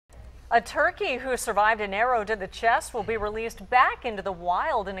A turkey who survived an arrow to the chest will be released back into the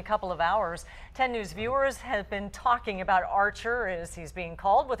wild in a couple of hours. 10 News viewers have been talking about Archer, as he's being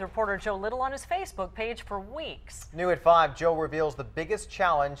called, with reporter Joe Little on his Facebook page for weeks. New at 5, Joe reveals the biggest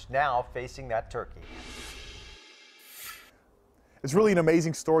challenge now facing that turkey. It's really an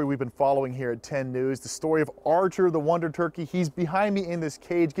amazing story we've been following here at 10 News. The story of Archer, the wonder turkey. He's behind me in this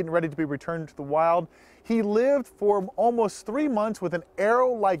cage, getting ready to be returned to the wild. He lived for almost 3 months with an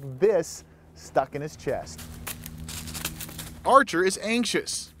arrow like this stuck in his chest. Archer is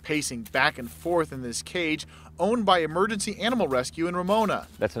anxious, pacing back and forth in this cage owned by Emergency Animal Rescue in Ramona.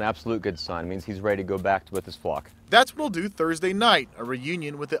 That's an absolute good sign. It means he's ready to go back with his flock. That's what he'll do Thursday night, a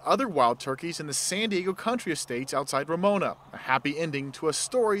reunion with the other wild turkeys in the San Diego Country Estates outside Ramona. A happy ending to a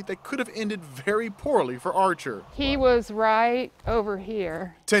story that could have ended very poorly for Archer. He was right over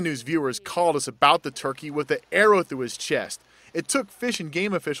here. 10 News viewers called us about the turkey with the arrow through his chest. It took Fish and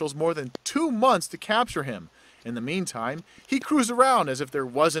Game officials more than 2 months to capture him. In the meantime, he cruised around as if there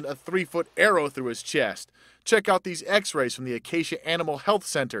wasn't a 3-foot arrow through his chest. Check out these x-rays from the Acacia Animal Health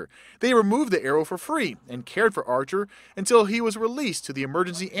Center. They removed the arrow for free and cared for Archer until he was released to the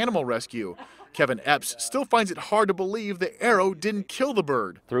Emergency Animal Rescue. Kevin Epps still finds it hard to believe the arrow didn't kill the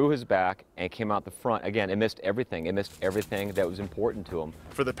bird. Through his back and came out the front. Again, it missed everything. It missed everything that was important to him.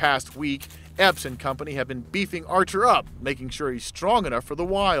 For the past week, Epps and company have been beefing Archer up, making sure he's strong enough for the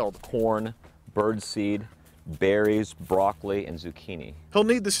wild. Corn, bird seed, berries, broccoli, and zucchini. He'll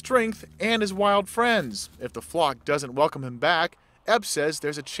need the strength and his wild friends. If the flock doesn't welcome him back, Epps says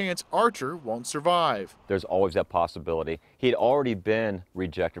there's a chance Archer won't survive. There's always that possibility. He had already been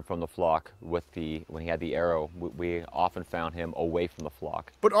rejected from the flock when he had the arrow. We often found him away from the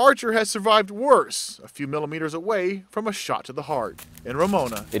flock. But Archer has survived worse, a few millimeters away from a shot to the heart. In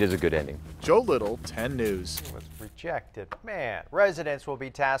Ramona, It is a good ending. Joe Little, 10 News. He was rejected. Man, residents will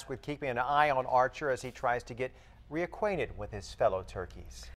be tasked with keeping an eye on Archer as he tries to get reacquainted with his fellow turkeys.